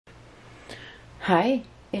Hi,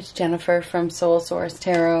 it's Jennifer from Soul Source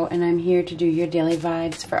Tarot, and I'm here to do your daily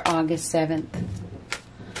vibes for August 7th.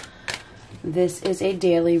 This is a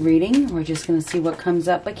daily reading. We're just going to see what comes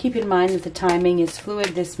up, but keep in mind that the timing is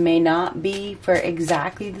fluid. This may not be for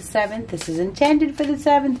exactly the 7th. This is intended for the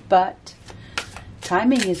 7th, but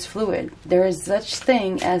timing is fluid. There is such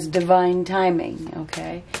thing as divine timing,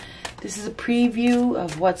 okay? This is a preview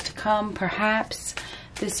of what's to come. Perhaps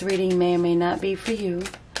this reading may or may not be for you.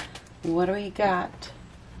 What do we got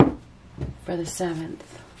for the 7th?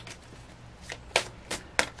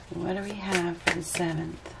 What do we have for the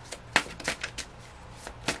 7th?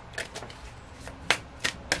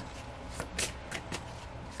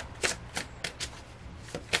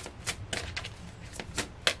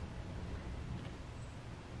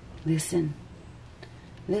 Listen.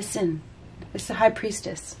 Listen. It's the High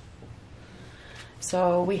Priestess.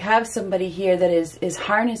 So we have somebody here that is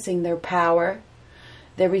harnessing their power.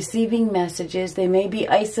 They're receiving messages. They may be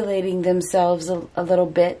isolating themselves a little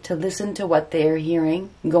bit to listen to what they're hearing,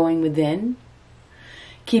 going within,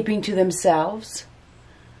 keeping to themselves,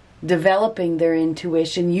 developing their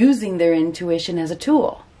intuition, using their intuition as a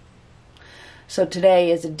tool. So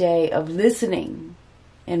today is a day of listening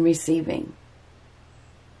and receiving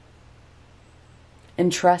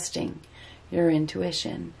and trusting your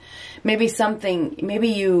intuition. Maybe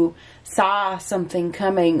you saw something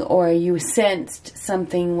coming, or you sensed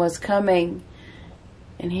something was coming,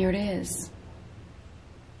 and here it is.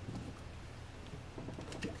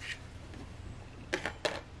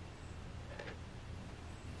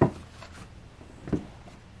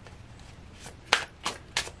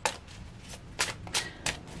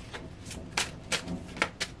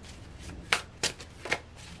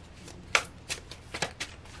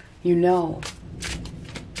 You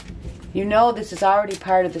know this is already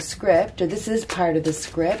part of the script, or this is part of the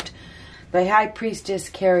script. The High Priestess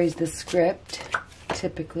carries the script,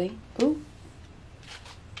 typically. Ooh.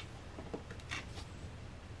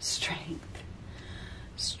 Strength.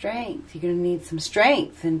 Strength. You're going to need some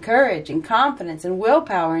strength and courage and confidence and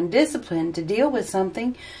willpower and discipline to deal with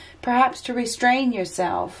something, perhaps to restrain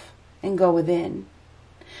yourself and go within.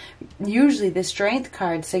 Usually the Strength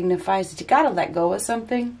card signifies that you got to let go of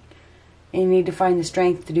something. And you need to find the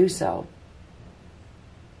strength to do so.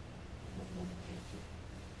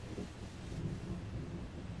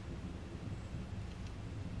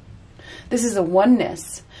 This is a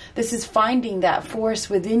oneness. This is finding that force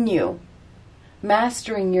within you.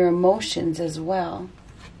 Mastering your emotions as well.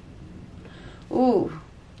 Ooh.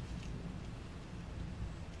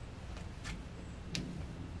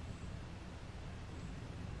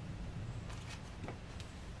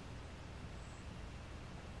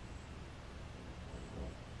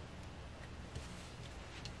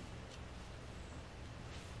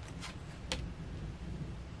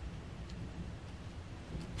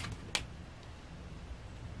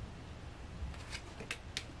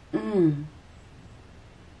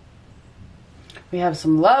 We have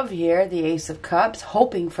some love here, the Ace of Cups,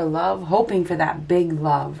 hoping for love, hoping for that big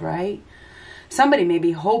love, right? Somebody may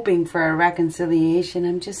be hoping for a reconciliation.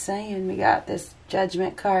 I'm just saying, we got this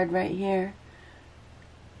Judgment card right here.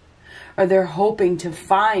 Or they're hoping to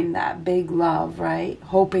find that big love, right?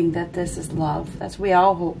 Hoping that this is love. That's what we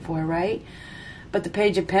all hope for, right? But the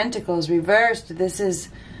Page of Pentacles reversed, this is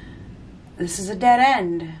a dead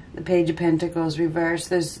end. The Page of Pentacles reversed.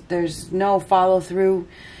 There's no follow through.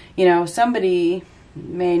 You know, somebody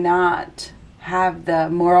may not have the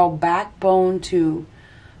moral backbone to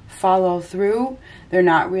follow through. They're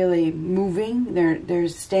not really moving. They're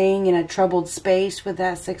staying in a troubled space with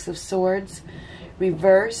that Six of Swords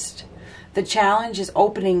reversed. The challenge is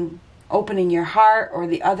opening your heart, or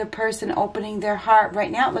the other person opening their heart.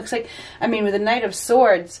 Right now it looks like, I mean, with the Knight of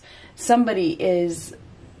Swords, somebody is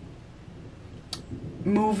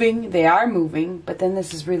moving. They are moving, but then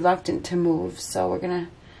this is reluctant to move. So we're gonna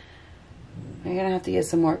have to get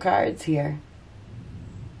some more cards here.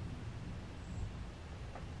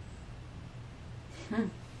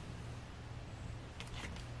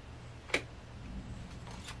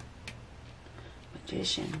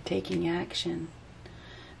 Magician, taking action.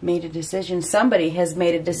 Made a decision. Somebody has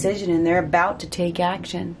made a decision and they're about to take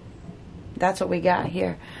action. That's what we got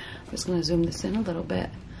here. I'm just going to zoom this in a little bit.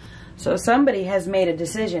 So somebody has made a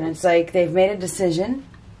decision. It's like they've made a decision.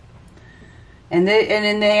 And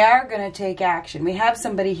then they are going to take action. We have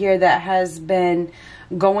somebody here that has been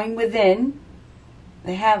going within.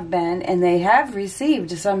 They have been, and they have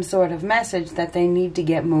received some sort of message that they need to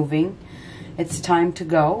get moving. It's time to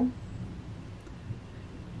go.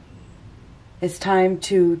 It's time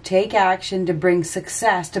to take action, to bring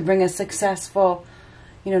success, to bring a successful,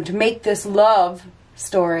 to make this love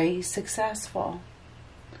story successful.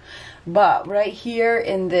 But right here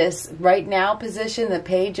in this right now position, the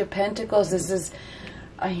Page of Pentacles, this is,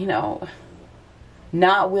 you know,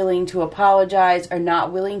 not willing to apologize or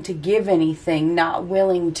not willing to give anything, not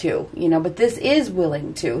willing to, you know, but this is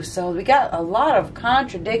willing to. So we got a lot of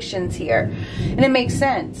contradictions here, and it makes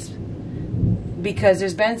sense because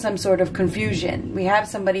there's been some sort of confusion. We have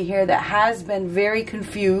somebody here that has been very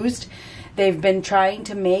confused. They've been trying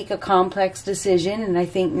to make a complex decision, and I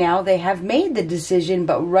think now they have made the decision,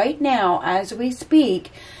 but right now, as we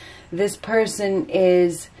speak, this person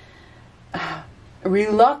is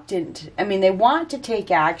reluctant. I mean, they want to take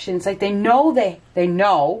action. It's like they know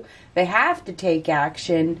they have to take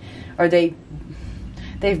action, or they've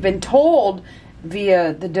been told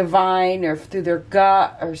via the divine or through their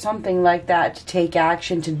gut or something like that to take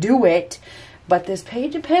action, to do it. But this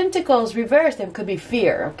Page of Pentacles reversed, there could be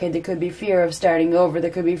fear. Okay, there could be fear of starting over. There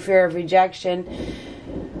could be fear of rejection.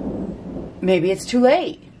 Maybe it's too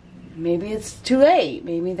late. Maybe it's too late.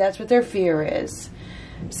 Maybe that's what their fear is.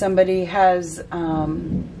 Somebody has,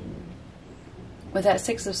 with that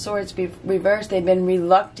Six of Swords reversed, they've been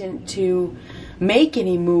reluctant to make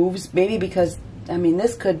any moves. Maybe because, I mean,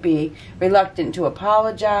 this could be reluctant to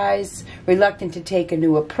apologize, reluctant to take a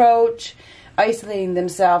new approach, isolating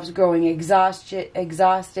themselves, growing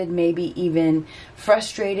exhausted, maybe even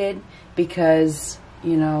frustrated because,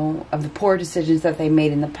 you know, of the poor decisions that they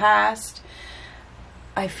made in the past.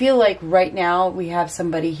 I feel like right now we have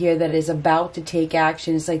somebody here that is about to take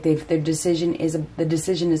action. It's like the decision is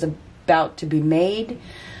about to be made.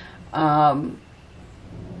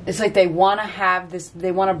 It's like they want to have this,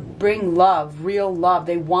 they want to bring love, real love.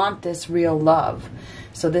 They want this real love.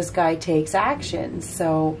 So this guy takes action.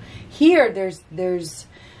 So here there's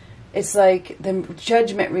it's like the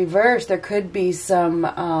Judgment reversed. There could be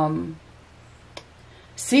some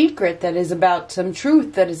secret that is about, some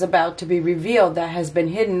truth that is about to be revealed that has been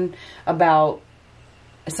hidden about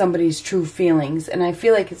somebody's true feelings. And I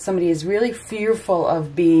feel like somebody is really fearful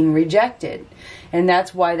of being rejected, and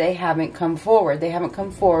that's why they haven't come forward. They haven't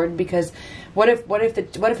come forward because what if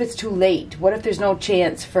it's too late? What if there's no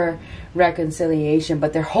chance for reconciliation?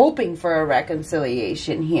 But they're hoping for a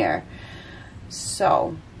reconciliation here.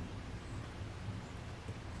 So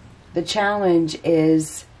the challenge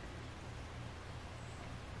is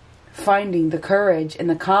finding the courage and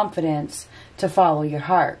the confidence to follow your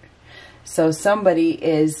heart. So somebody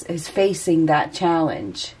is facing that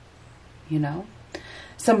challenge, you know.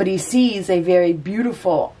 Somebody sees a very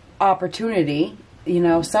beautiful opportunity, you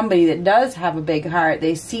know, somebody that does have a big heart,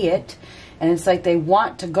 they see it, and it's like they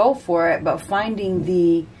want to go for it, but finding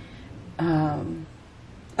the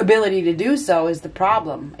ability to do so is the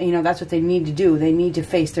problem. You know, that's what they need to do. They need to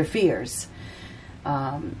face their fears.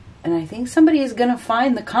 And I think somebody is going to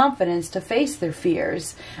find the confidence to face their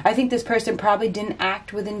fears. I think this person probably didn't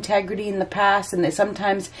act with integrity in the past, and that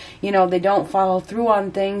sometimes, you know, they don't follow through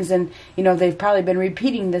on things, and, you know, they've probably been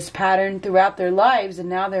repeating this pattern throughout their lives, and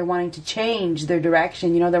now they're wanting to change their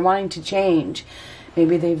direction. You know, they're wanting to change.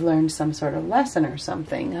 Maybe they've learned some sort of lesson or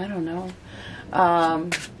something. I don't know.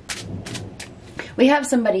 We have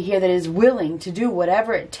somebody here that is willing to do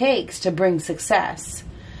whatever it takes to bring success.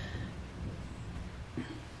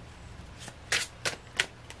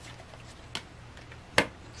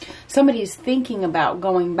 Somebody is thinking about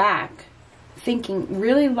going back, thinking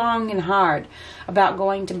really long and hard about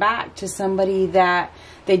going back to somebody that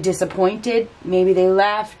they disappointed. Maybe they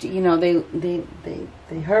left, you know, they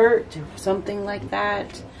hurt, or something like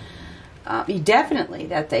that. Definitely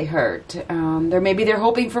that they hurt. Maybe they're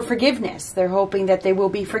hoping for forgiveness. They're hoping that they will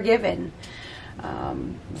be forgiven.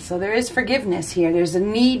 So there is forgiveness here. There's a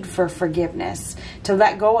need for forgiveness. To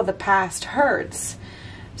let go of the past hurts.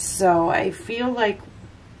 So I feel like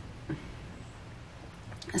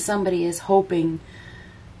somebody is hoping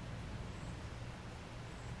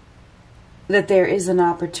that there is an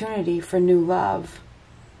opportunity for new love.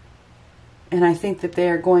 And I think that they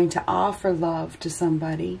are going to offer love to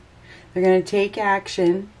somebody. They're going to take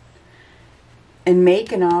action and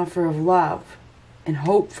make an offer of love and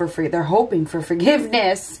hope for they're hoping for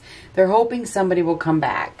forgiveness. They're hoping somebody will come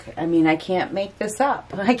back. I mean, I can't make this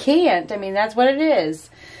up. I can't. I mean, that's what it is.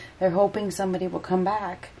 They're hoping somebody will come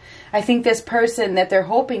back. I think this person that they're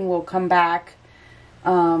hoping will come back,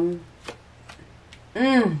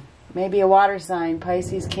 maybe a water sign,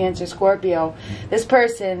 Pisces, Cancer, Scorpio. This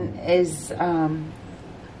person is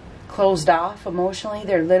closed off emotionally.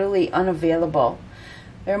 They're literally unavailable.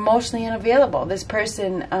 They're emotionally unavailable. This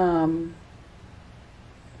person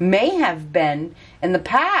may have been in the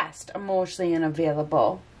past emotionally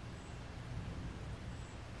unavailable,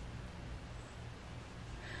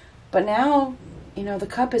 but now you know, the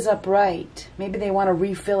cup is upright. Maybe they want to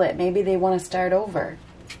refill it. Maybe they want to start over.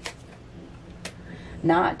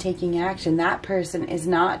 Not taking action. That person is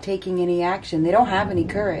not taking any action. They don't have any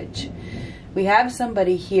courage. We have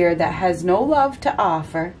somebody here that has no love to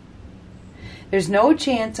offer. There's no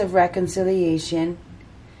chance of reconciliation.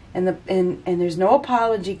 And there's no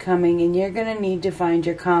apology coming. And you're going to need to find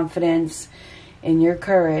your confidence and your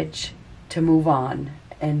courage to move on.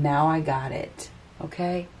 And now I got it.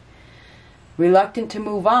 Okay? Reluctant to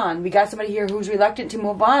move on. We got somebody here who's reluctant to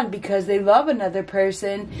move on because they love another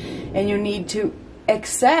person. And you need to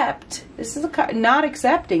accept. This is not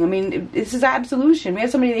accepting. I mean, this is absolution. We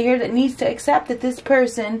have somebody here that needs to accept that this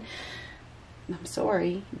person, I'm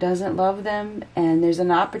sorry, doesn't love them, and there's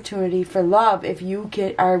an opportunity for love if you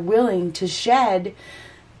are willing to shed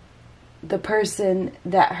the person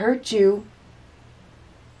that hurt you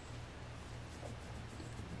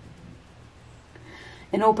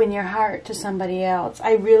and open your heart to somebody else.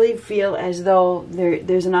 I really feel as though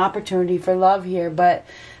there's an opportunity for love here, but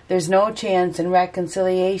there's no chance in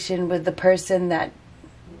reconciliation with the person that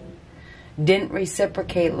didn't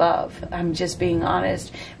reciprocate love. I'm just being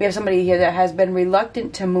honest. We have somebody here that has been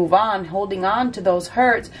reluctant to move on, holding on to those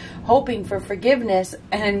hurts, hoping for forgiveness,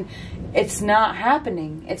 and it's not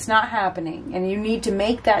happening. It's not happening. And you need to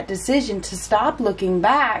make that decision to stop looking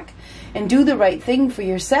back and do the right thing for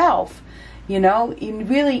yourself. You know, you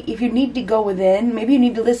really, if you need to go within, maybe you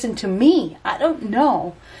need to listen to me. I don't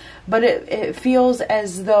know. But it feels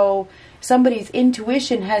as though somebody's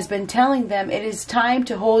intuition has been telling them it is time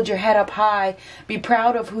to hold your head up high, be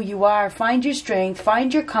proud of who you are, find your strength,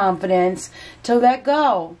 find your confidence, to let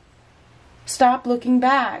go. Stop looking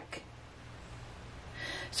back.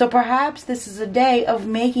 So perhaps this is a day of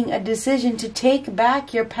making a decision to take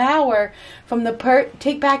back your power from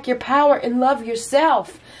take back your power and love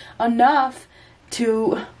yourself enough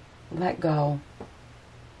to let go.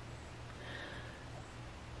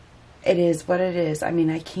 It is what it is. I mean,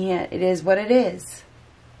 I can't. It is what it is.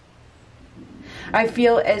 I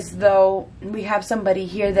feel as though we have somebody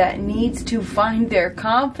here that needs to find their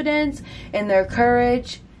confidence and their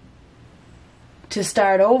courage to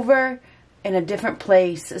start over in a different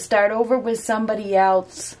place. Start over with somebody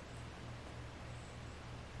else.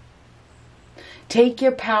 Take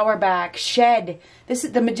your power back. Shed. This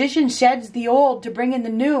is the magician sheds the old to bring in the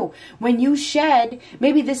new. When you shed,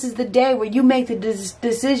 maybe this is the day where you make the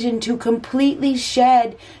decision to completely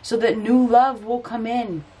shed so that new love will come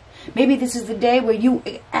in. Maybe this is the day where you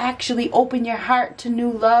actually open your heart to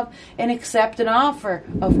new love and accept an offer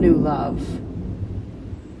of new love.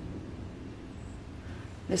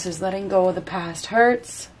 This is letting go of the past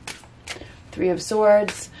hurts. Three of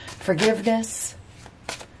Swords. Forgiveness.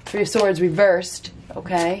 Three of Swords reversed,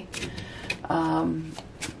 okay?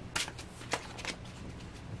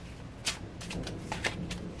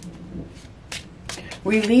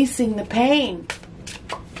 Releasing the pain.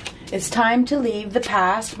 It's time to leave the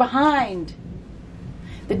past behind.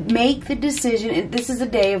 Make the decision. This is a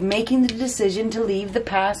day of making the decision to leave the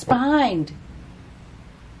past behind.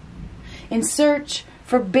 In search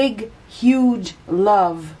for big, huge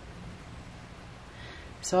love.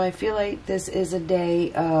 So I feel like this is a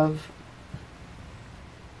day of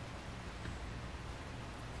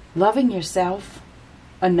loving yourself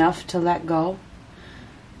enough to let go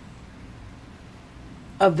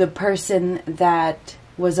of the person that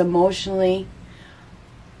was emotionally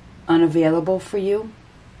unavailable for you,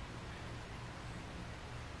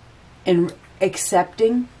 and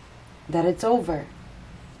accepting that it's over.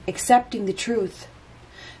 Accepting the truth.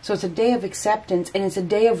 So it's a day of acceptance, and it's a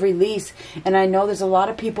day of release. And I know there's a lot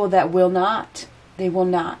of people that will not. They will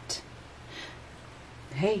not.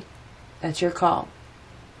 Hey, that's your call.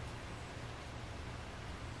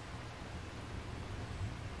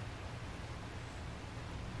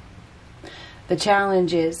 The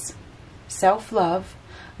challenge is self-love,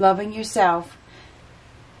 loving yourself,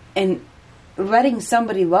 and letting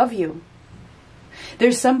somebody love you.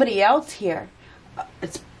 There's somebody else here.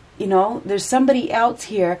 There's somebody else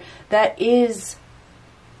here that is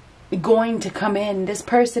going to come in. This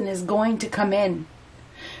person is going to come in.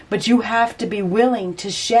 But you have to be willing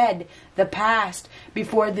to shed the past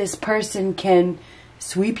before this person can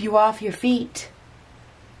sweep you off your feet.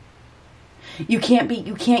 You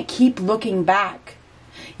can't keep looking back.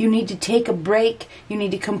 You need to take a break. You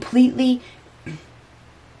need to completely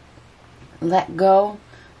let go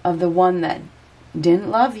of the one that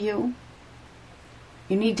didn't love you.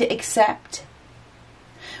 You need to accept.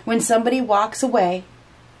 When somebody walks away,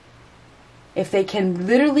 if they can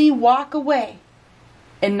literally walk away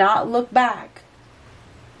and not look back,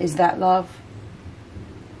 is that love?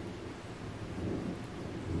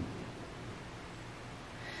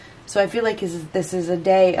 So I feel like this is a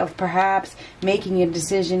day of perhaps making a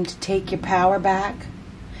decision to take your power back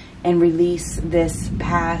and release this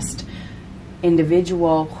past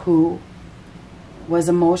individual who was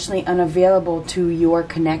emotionally unavailable to your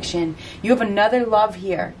connection. You have another love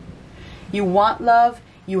here. You want love.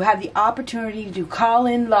 You have the opportunity to call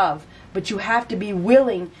in love, but you have to be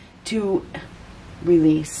willing to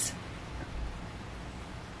release.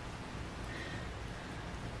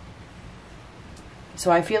 So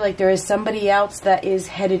I feel like there is somebody else that is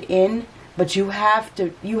headed in, but you have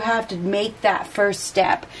to make that first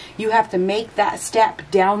step. You have to make that step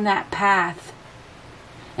down that path.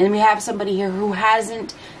 And we have somebody here who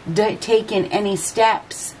hasn't taken any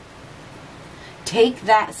steps. Take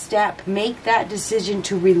that step. Make that decision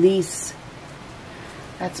to release.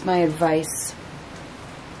 That's my advice.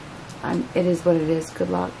 It is what it is. Good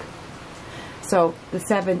luck. So the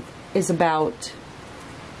 7th is about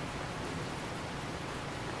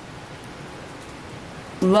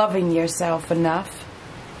loving yourself enough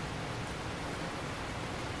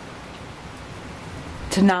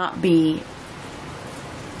to not be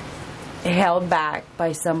held back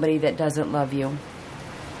by somebody that doesn't love you.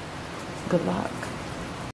 Good luck.